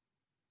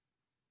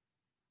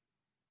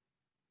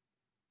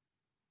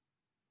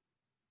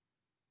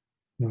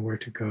 know where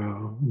to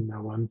go, and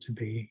know when to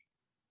be.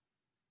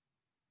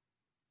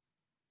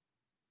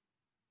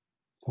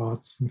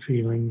 Thoughts and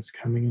feelings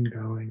coming and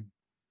going.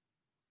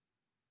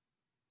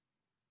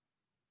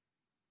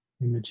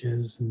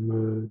 Images and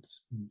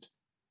moods and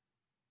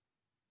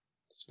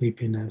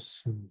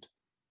sleepiness and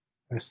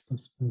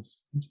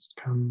restlessness just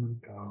come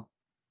and go.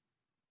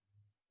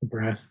 The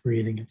breath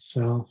breathing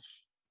itself.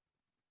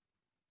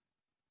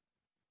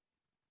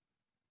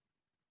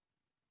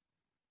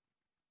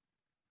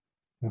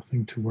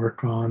 Nothing to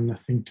work on,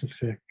 nothing to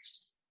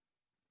fix.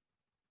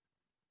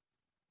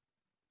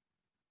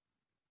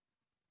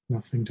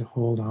 Nothing to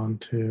hold on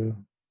to.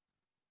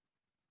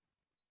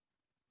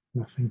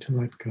 Nothing to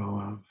let go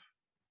of.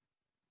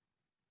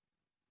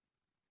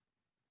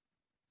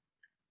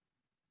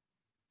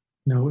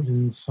 No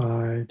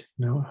inside,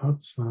 no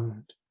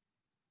outside.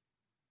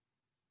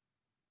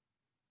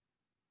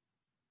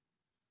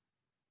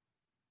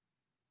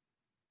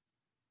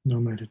 No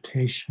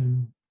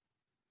meditation.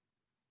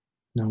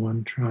 No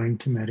one trying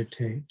to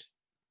meditate.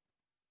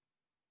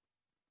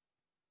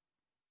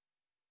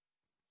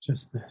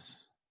 Just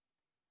this.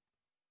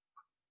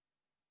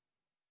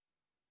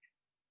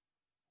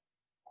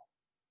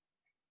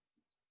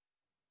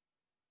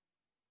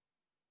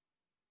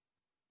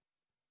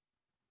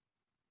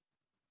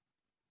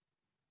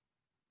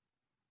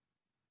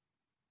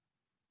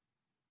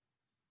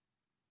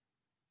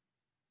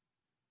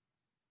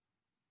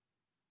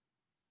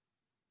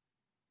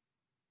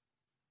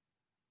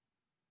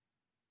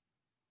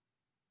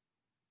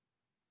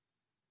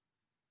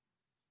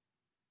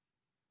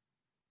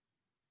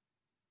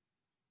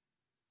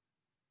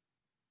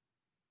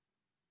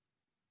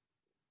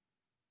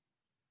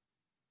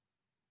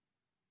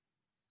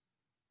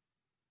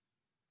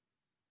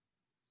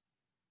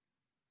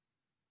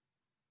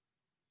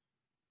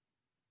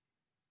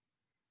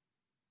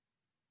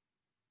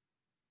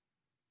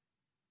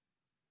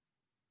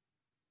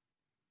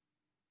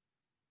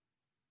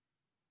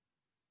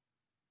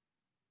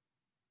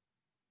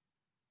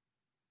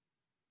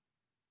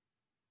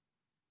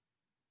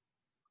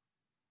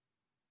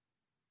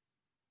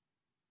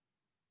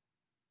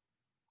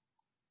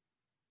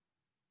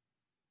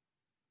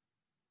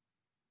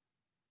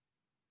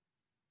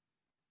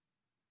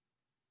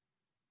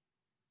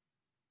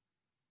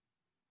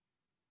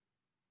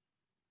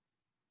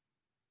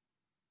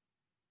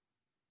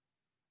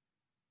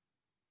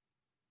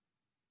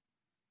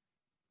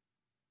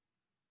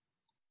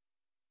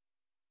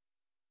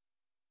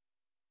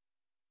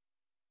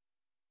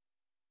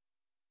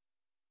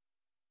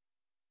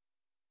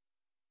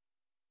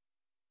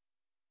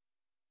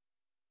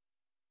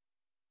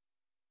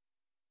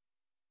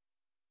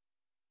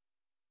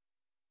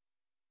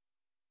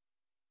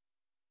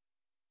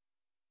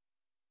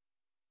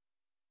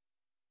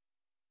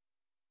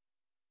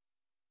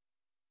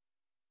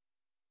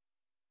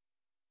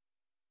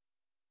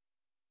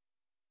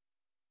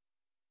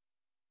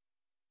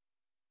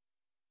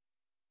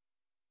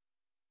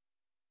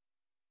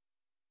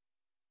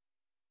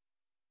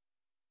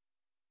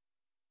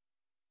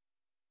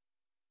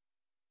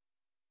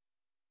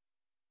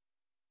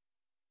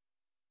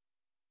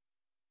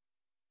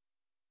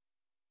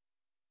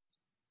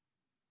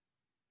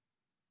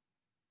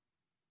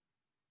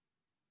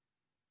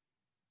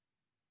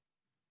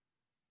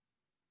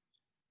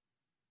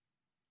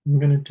 I'm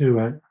going to do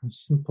a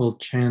simple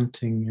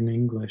chanting in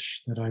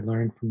English that I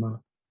learned from a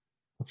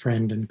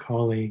friend and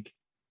colleague.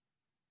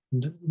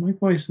 And my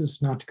voice is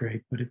not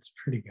great, but it's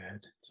pretty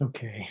good. It's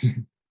okay.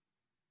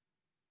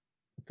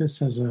 This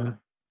has a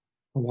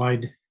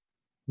wide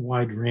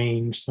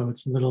range, so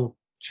it's a little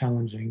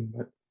challenging,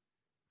 but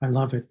I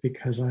love it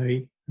because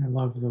I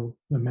love the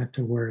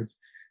metta words.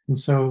 And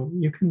so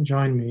you can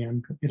join me.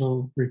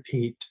 It'll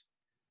repeat.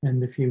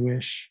 And if you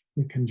wish,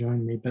 you can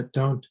join me, but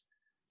don't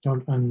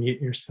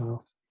unmute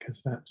yourself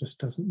because that just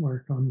doesn't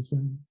work on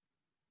Zoom.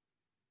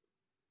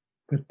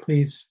 But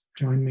please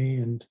join me,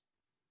 and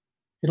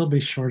it'll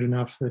be short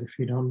enough that if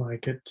you don't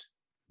like it,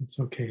 it's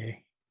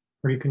okay.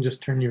 Or you can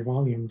just turn your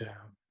volume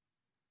down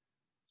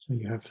so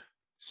you have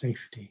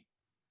safety.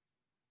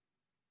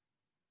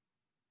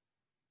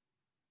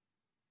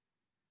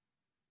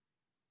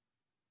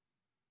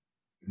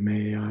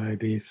 May I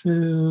be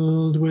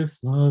filled with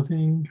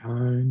loving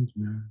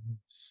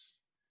kindness.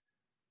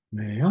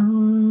 May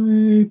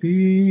I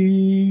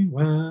be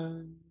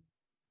well.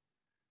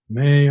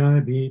 May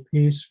I be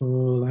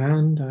peaceful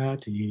and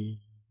at ease.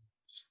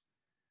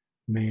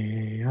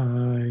 May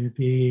I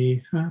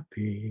be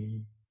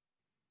happy.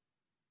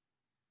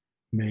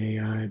 May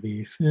I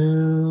be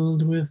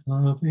filled with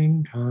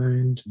loving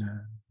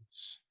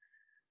kindness.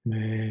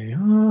 May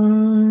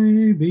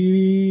I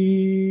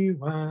be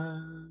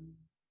well.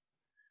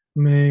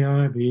 May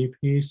I be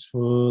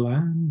peaceful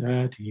and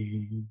at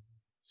ease.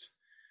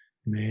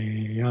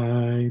 May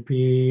I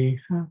be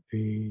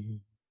happy.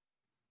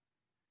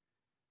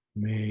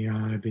 May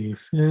I be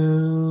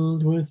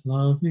filled with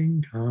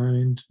loving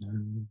kindness.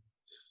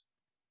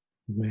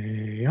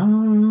 May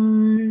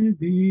I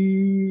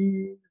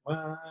be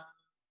well.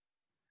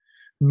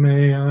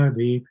 May I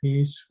be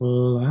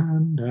peaceful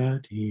and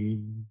at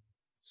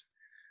ease.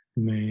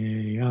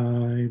 May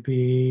I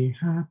be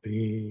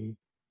happy.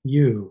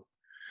 You,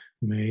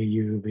 may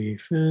you be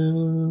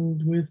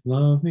filled with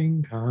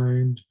loving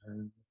kindness.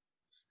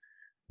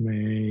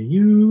 May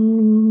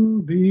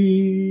you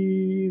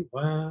be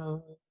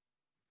well.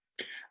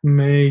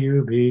 May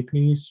you be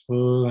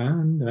peaceful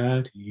and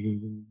at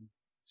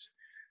ease.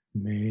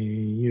 May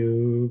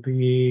you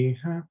be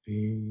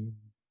happy.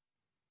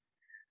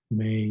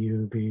 May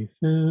you be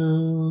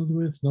filled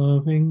with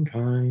loving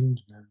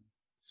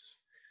kindness.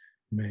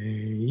 May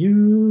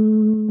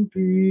you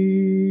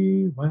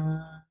be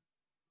well.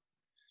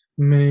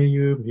 May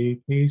you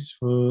be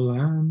peaceful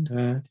and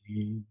at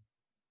ease.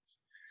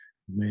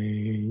 May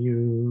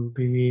you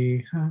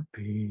be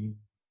happy.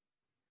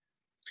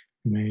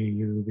 May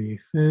you be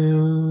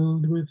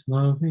filled with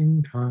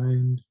loving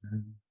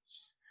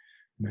kindness.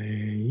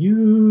 May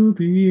you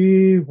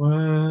be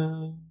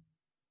well.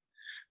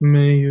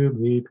 May you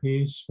be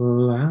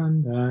peaceful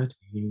and at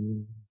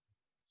ease.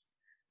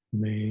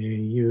 May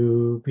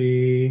you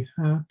be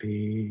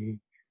happy.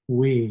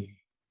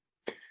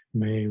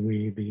 May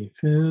we be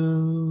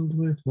filled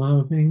with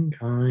loving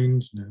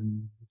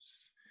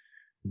kindness.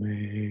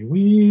 May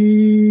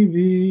we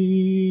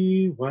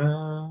be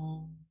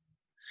well.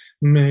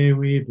 May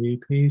we be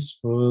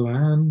peaceful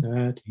and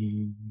at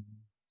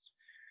ease.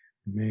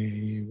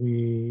 May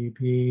we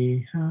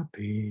be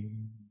happy.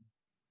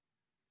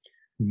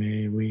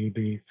 May we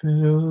be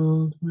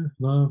filled with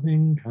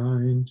loving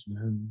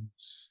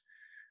kindness.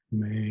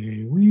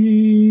 May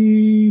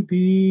we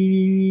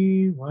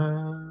be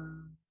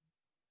well.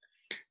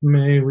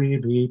 May we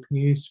be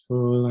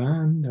peaceful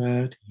and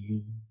at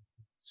ease.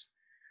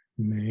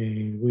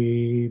 May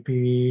we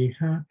be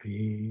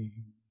happy.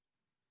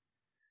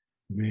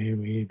 May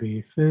we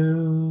be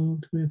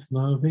filled with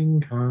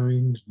loving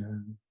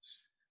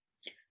kindness.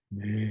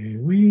 May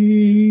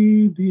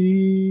we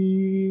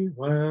be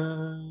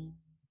well.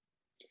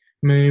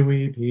 May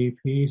we be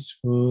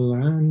peaceful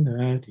and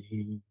at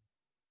ease.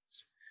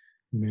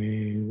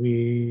 May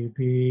we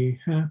be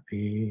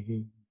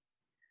happy.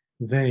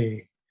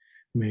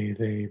 May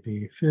they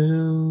be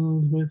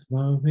filled with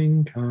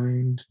loving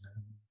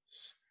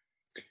kindness.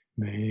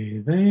 May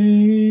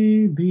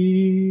they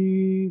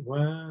be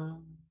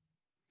well.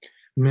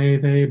 May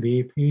they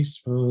be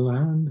peaceful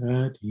and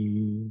at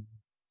ease.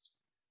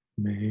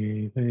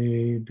 May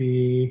they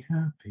be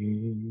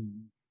happy.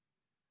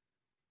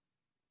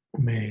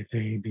 May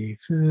they be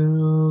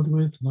filled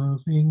with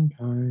loving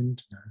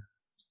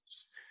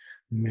kindness.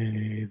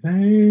 May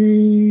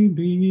they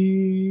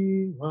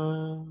be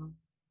well.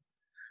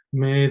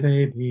 May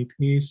they be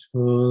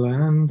peaceful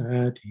and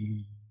at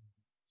ease.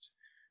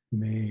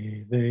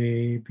 May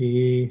they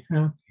be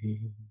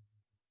happy.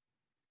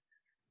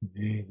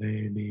 May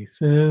they be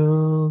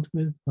filled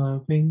with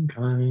loving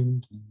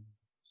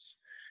kindness.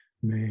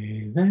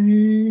 May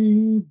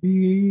they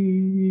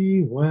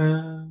be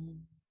well.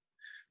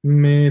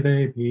 May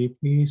they be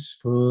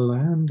peaceful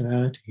and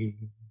at ease.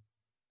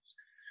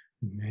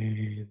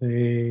 May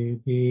they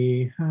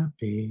be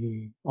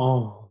happy.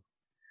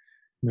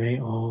 May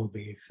all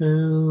be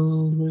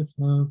filled with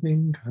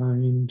loving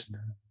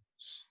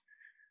kindness.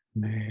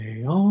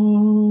 May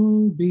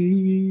all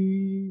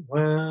be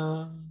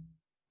well.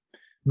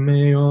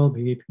 May all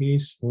be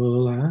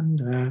peaceful and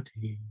at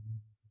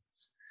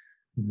ease.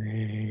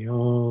 May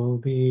all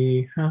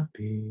be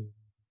happy.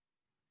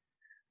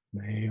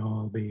 May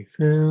all be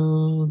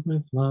filled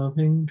with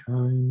loving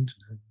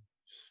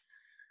kindness.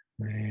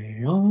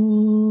 May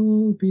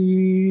all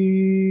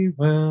be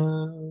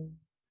well.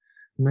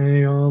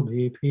 May all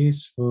be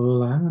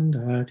peaceful and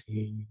at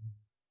ease.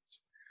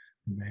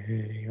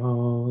 May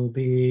all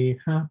be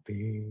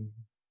happy.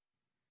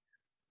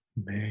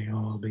 May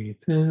all be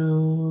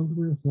filled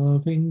with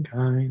loving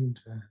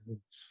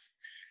kindness.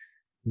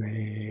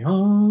 May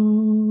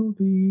all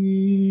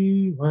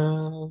be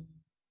well.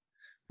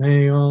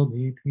 May all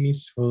be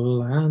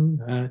peaceful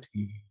and at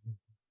ease.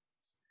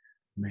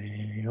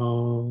 May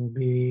all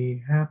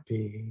be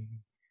happy.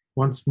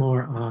 Once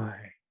more,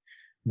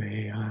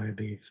 may I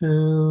be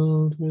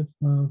filled with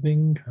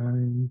loving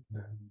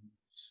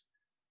kindness.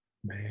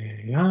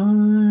 May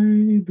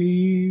I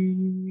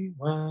be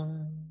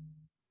well.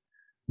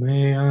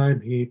 May I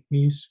be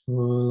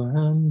peaceful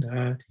and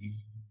at ease.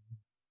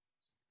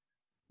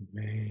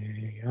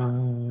 May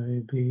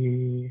I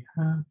be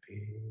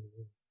happy.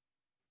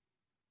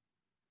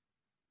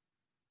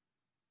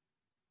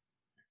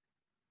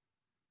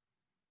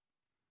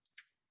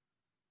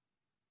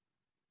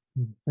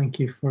 Thank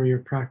you for your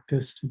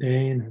practice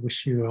today, and I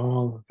wish you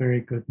all a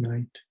very good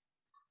night.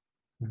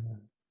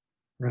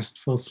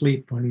 Restful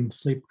sleep when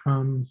sleep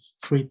comes,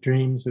 sweet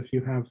dreams if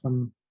you have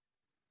them,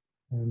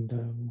 and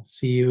we'll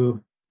see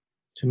you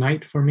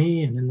tonight for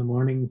me and in the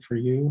morning for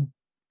you,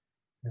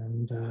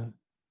 and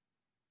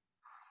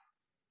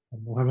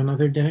we'll have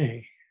another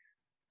day.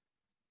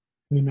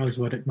 Who knows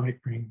what it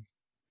might bring.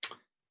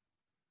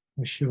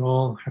 Wish you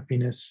all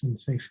happiness and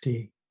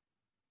safety.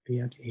 Be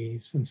at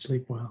ease and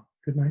sleep well.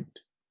 Good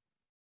night.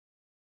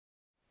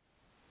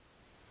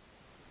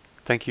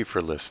 Thank you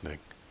for listening.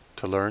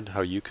 To learn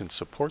how you can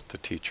support the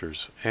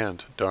teachers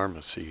and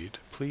Dharma Seed,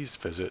 please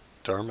visit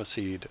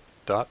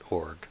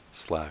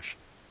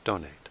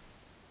dharmaseed.org/donate.